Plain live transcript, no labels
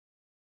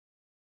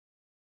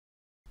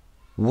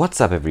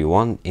What's up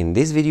everyone? In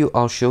this video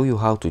I'll show you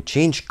how to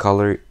change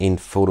color in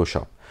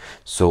Photoshop.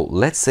 So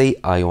let's say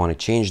I want to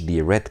change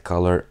the red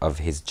color of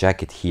his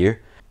jacket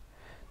here.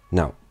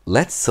 Now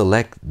let's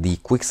select the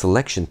quick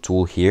selection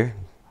tool here.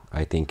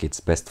 I think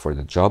it's best for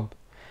the job,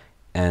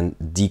 and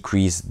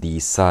decrease the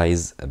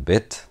size a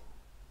bit.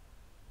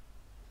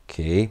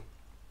 Okay,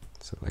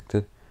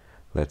 selected.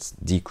 Let's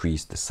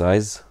decrease the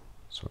size.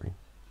 Sorry.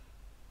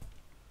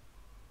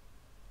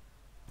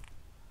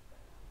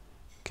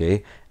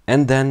 Okay,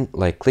 and then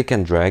like click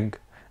and drag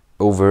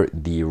over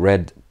the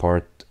red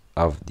part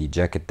of the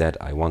jacket that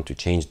I want to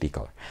change the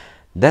color.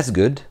 That's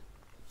good.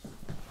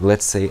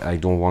 Let's say I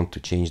don't want to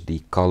change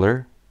the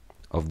color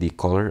of the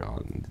color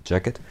on the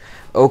jacket.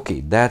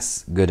 Okay,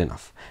 that's good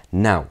enough.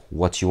 Now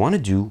what you want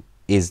to do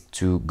is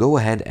to go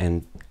ahead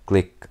and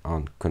click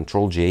on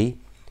Ctrl J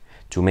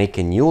to make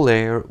a new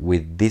layer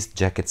with this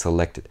jacket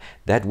selected.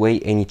 That way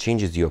any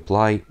changes you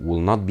apply will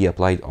not be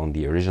applied on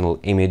the original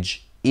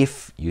image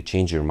if you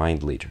change your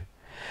mind later.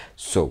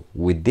 So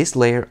with this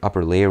layer,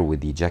 upper layer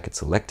with the jacket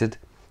selected,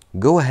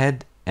 go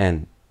ahead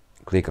and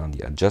click on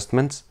the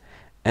adjustments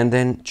and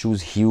then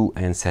choose hue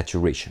and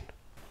saturation.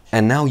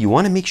 And now you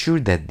want to make sure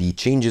that the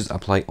changes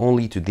apply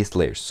only to this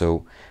layer.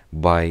 So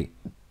by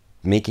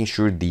making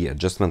sure the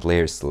adjustment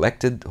layer is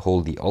selected,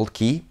 hold the Alt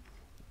key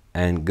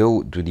and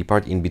go to the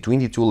part in between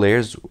the two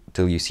layers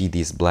till you see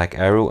this black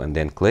arrow and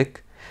then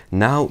click.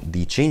 Now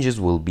the changes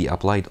will be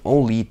applied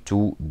only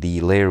to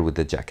the layer with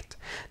the jacket.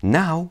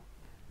 Now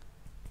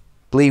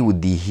play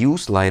with the hue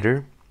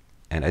slider,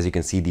 and as you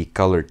can see the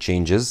color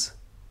changes.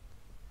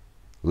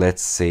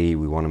 Let's say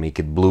we want to make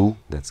it blue,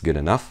 that's good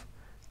enough.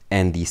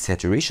 And the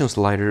saturation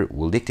slider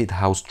will dictate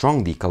how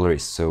strong the color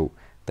is. So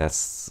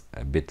that's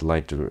a bit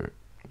lighter,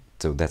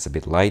 so that's a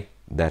bit light,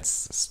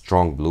 that's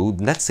strong blue.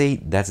 Let's say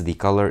that's the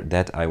color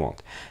that I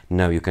want.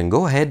 Now you can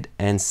go ahead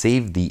and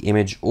save the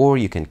image, or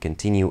you can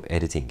continue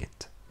editing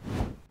it.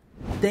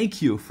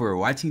 Thank you for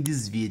watching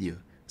this video.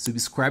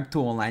 Subscribe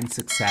to Online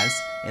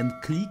Success and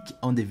click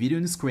on the video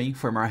on the screen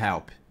for more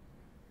help.